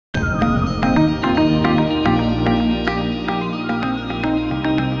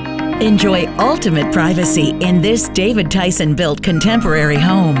Enjoy ultimate privacy in this David Tyson-built contemporary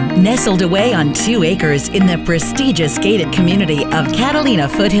home, nestled away on 2 acres in the prestigious gated community of Catalina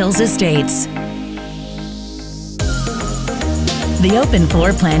Foothills Estates. The open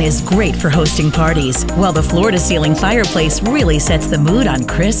floor plan is great for hosting parties, while the floor-to-ceiling fireplace really sets the mood on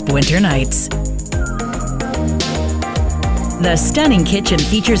crisp winter nights. The stunning kitchen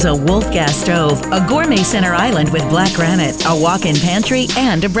features a Wolf gas stove, a gourmet center island with black granite, a walk-in pantry,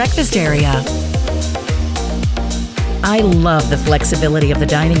 and a breakfast area. I love the flexibility of the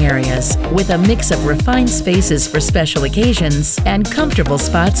dining areas, with a mix of refined spaces for special occasions and comfortable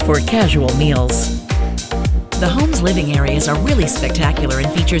spots for casual meals. The home's living areas are really spectacular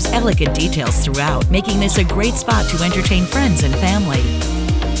and features elegant details throughout, making this a great spot to entertain friends and family.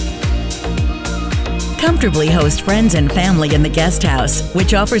 Comfortably host friends and family in the guest house,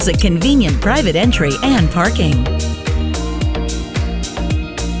 which offers a convenient private entry and parking.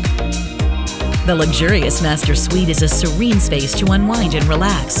 The luxurious master suite is a serene space to unwind and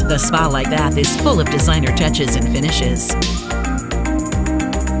relax. The spa-like bath is full of designer touches and finishes.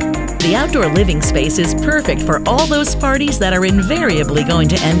 The outdoor living space is perfect for all those parties that are invariably going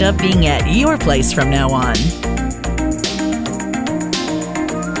to end up being at your place from now on.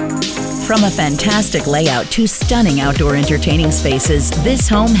 From a fantastic layout to stunning outdoor entertaining spaces, this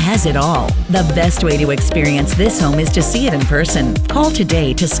home has it all. The best way to experience this home is to see it in person. Call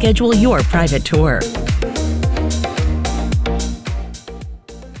today to schedule your private tour.